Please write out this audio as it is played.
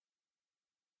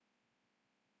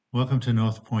Welcome to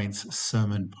North Point's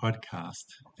Sermon Podcast.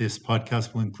 This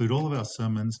podcast will include all of our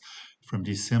sermons from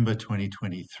December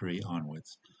 2023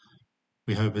 onwards.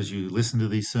 We hope as you listen to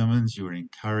these sermons, you are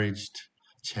encouraged,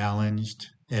 challenged,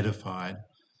 edified,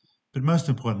 but most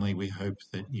importantly, we hope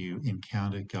that you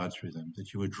encounter God through them,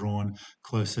 that you are drawn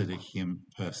closer to Him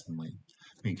personally.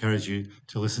 We encourage you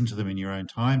to listen to them in your own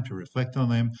time, to reflect on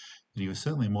them, and you are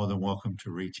certainly more than welcome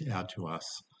to reach out to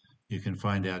us. You can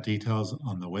find our details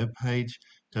on the webpage,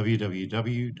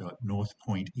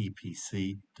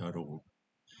 www.northpointepc.org.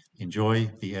 Enjoy,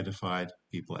 be edified,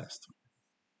 be blessed.